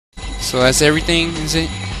So that's everything, is it?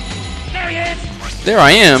 There he is. There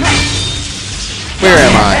I am. Where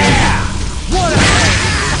am I?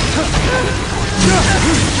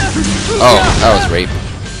 Oh, that was rape.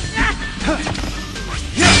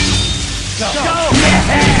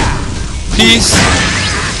 Peace.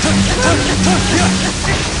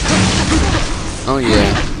 Oh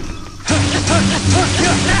yeah.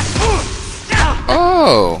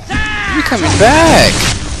 Oh, you're coming back.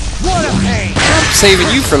 I'm saving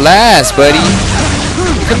you for last, buddy.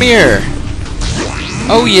 Come here.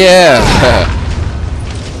 Oh yeah.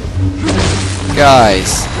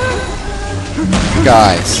 Guys.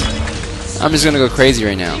 I'm just gonna go crazy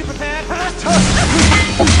right now.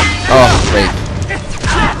 Oh, rape.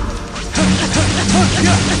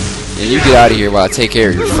 Yeah, you get out of here while I take care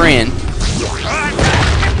of your friend.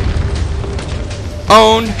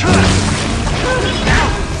 Owned.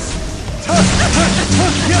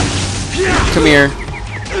 Come here.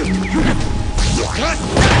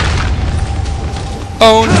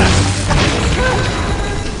 Owned.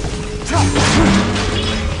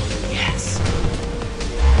 Yes.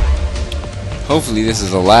 Hopefully this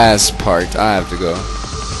is the last part I have to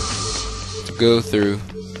go through.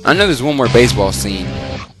 I know there's one more baseball scene.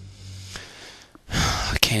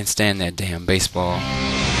 I can't stand that damn baseball.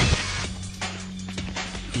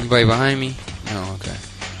 Anybody behind me? No, okay.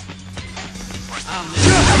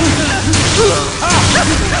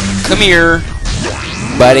 Come here,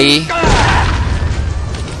 buddy.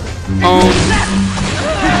 Oh.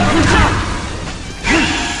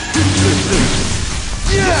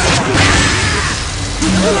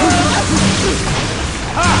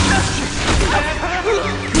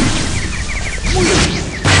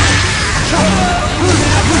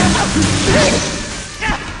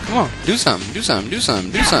 Come on, do something, do something, do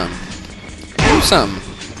something, do something. Do something.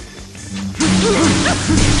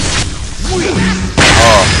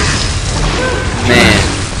 Oh.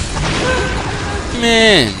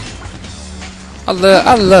 Man.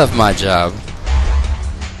 I love my job.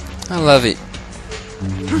 I love it.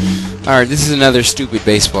 Alright, this is another stupid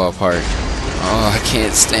baseball part. Oh, I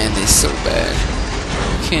can't stand this so bad.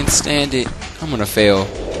 I can't stand it. I'm gonna fail.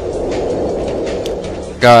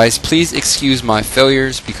 Guys, please excuse my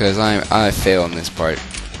failures because I fail in this part.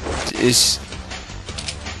 It's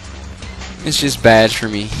just bad for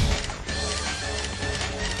me.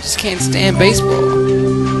 Just can't stand baseball.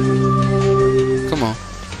 Come on.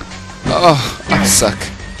 Oh, I suck.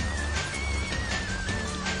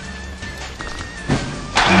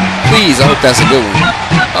 Please, I hope that's a good one.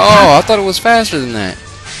 Oh, I thought it was faster than that.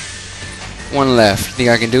 One left. Think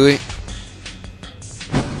I can do it?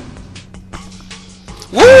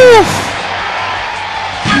 Woo!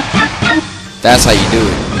 That's how you do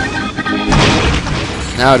it.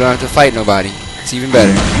 Now I don't have to fight nobody. It's even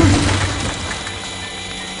better.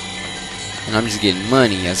 And I'm just getting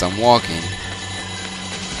money as I'm walking.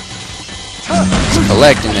 Just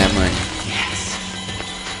collecting that money.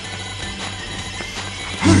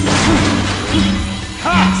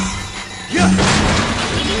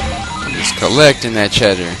 Just collecting that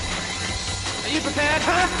cheddar. Are you prepared?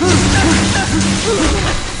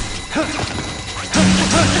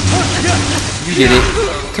 You did it.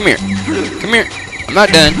 Come here. Come here. I'm not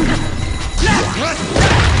done.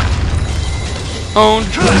 Own.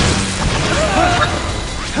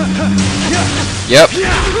 Yep.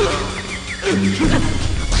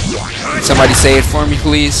 Can somebody say it for me,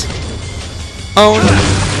 please? Own.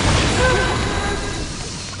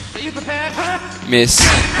 Are you prepared? Miss.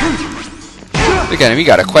 Look at him. He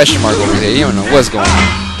got a question mark over there. You don't know what's going on.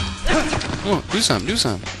 Come on. Do something. Do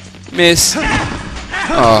something. Miss.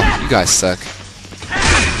 Oh, you guys suck.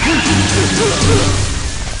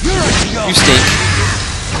 You stink.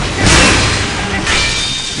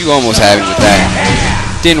 You almost had it with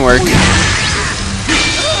that. Didn't work.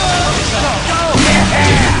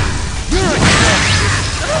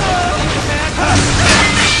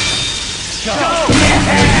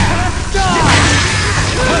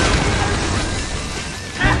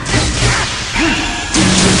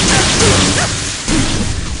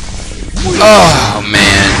 Oh,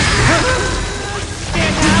 man.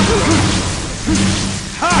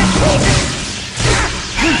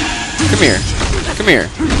 Come here. Come here.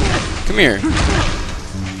 Come here.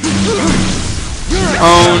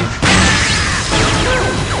 Own.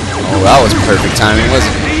 Oh, that was perfect timing,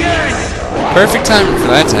 wasn't it? Perfect timing for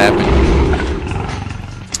that to happen.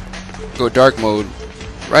 Go dark mode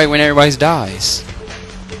right when everybody dies.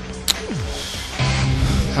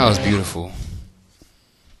 That was beautiful.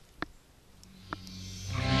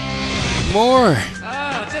 More!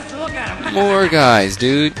 Oh, just look at him. More guys,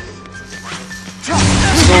 dude.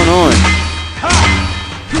 What's going on?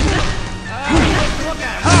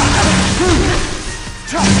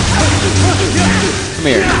 Come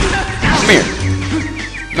here. Come here.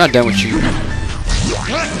 I'm not done with you.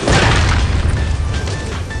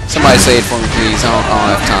 Somebody say it for me, please. I don't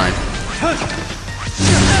have time.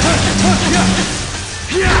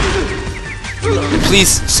 And please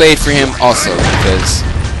say it for him also, because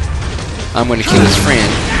I'm going to kill his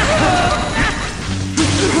friend.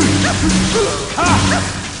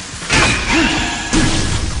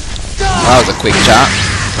 That was a quick chop.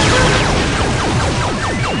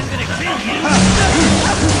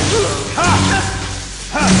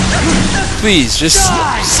 Please, just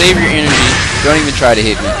save your energy. Don't even try to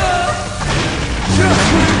hit me.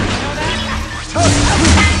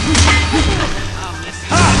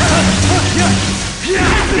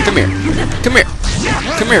 Come here. Come here.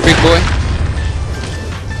 Come here, big boy.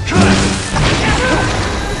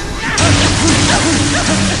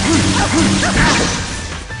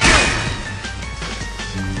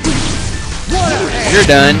 You're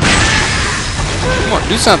done. Come on,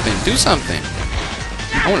 do something. Do something.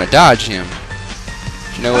 I want to dodge him.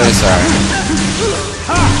 But you know what? It's alright.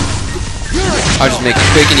 I'll just make it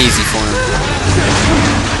quick and easy for him.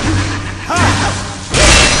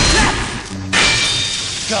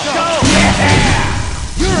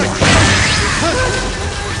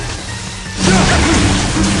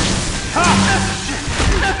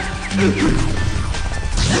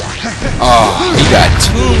 Oh, he got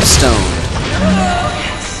tombstoned.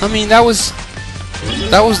 I mean, that was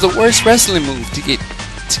the worst wrestling move to get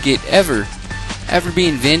ever be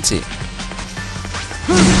invented.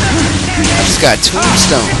 I just got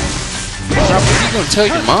tombstone. What are you gonna tell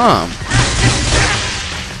your mom?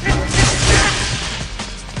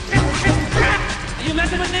 Are you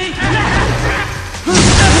messing with me?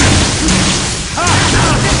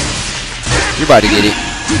 You're about to get it.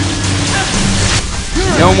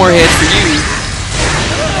 No more head for you.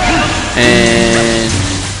 And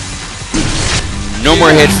no more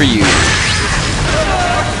head for you.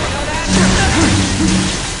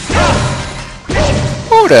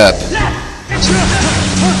 Hold up.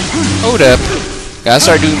 Hold up. Gotta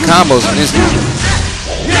start doing combos on this one.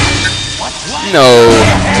 No.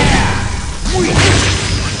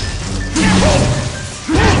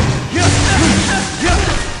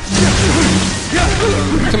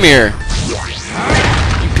 Come here.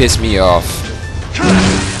 You pissed me off.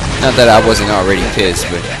 Not that I wasn't already pissed,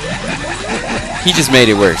 but he just made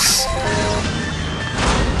it worse.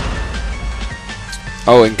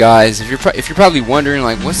 Oh, and guys, if you're probably wondering,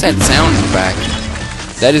 like, what's that sound in the back?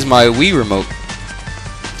 That is my Wii remote.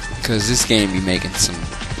 Because this game be making some...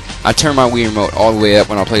 I turn my Wii remote all the way up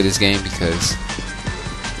when I play this game because...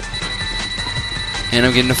 And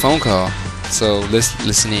I'm getting a phone call. So let's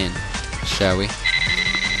listen in, shall we?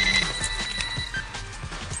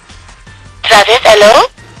 Travis, hello?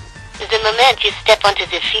 The moment you step onto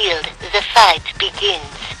the field, the fight begins.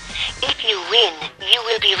 If you win, you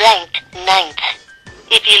will be ranked 9th.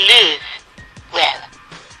 If you lose, well,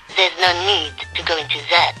 there's no need to go into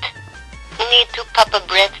that. Need to pop a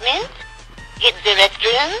breath mint? Hit the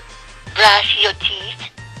restroom? Brush your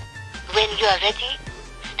teeth? When you are ready,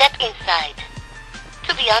 step inside.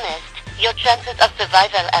 To be honest, your chances of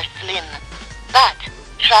survival are slim. But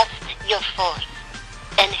trust your force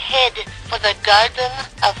and head for the Garden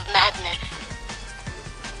of Madness.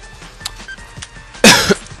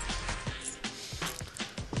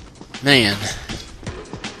 Man.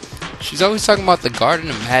 She's always talking about the Garden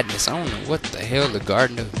of Madness. I don't know what the hell the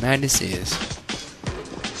Garden of Madness is.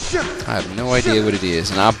 I have no idea what it is,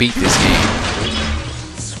 and I'll beat this game.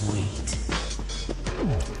 Sweet.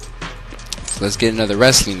 So let's get another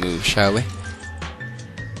wrestling move, shall we?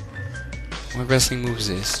 What wrestling move is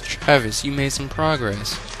this? Travis, you made some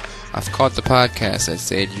progress. I've caught the podcast that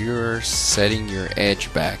said you're setting your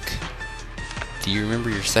edge back. Do you remember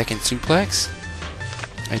your second suplex?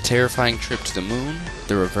 A terrifying trip to the moon?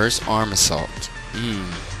 The reverse arm assault.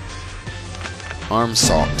 Arm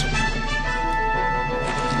assault.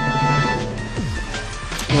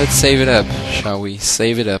 Let's save it up, shall we?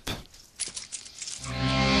 Save it up.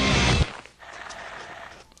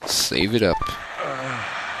 Save it up.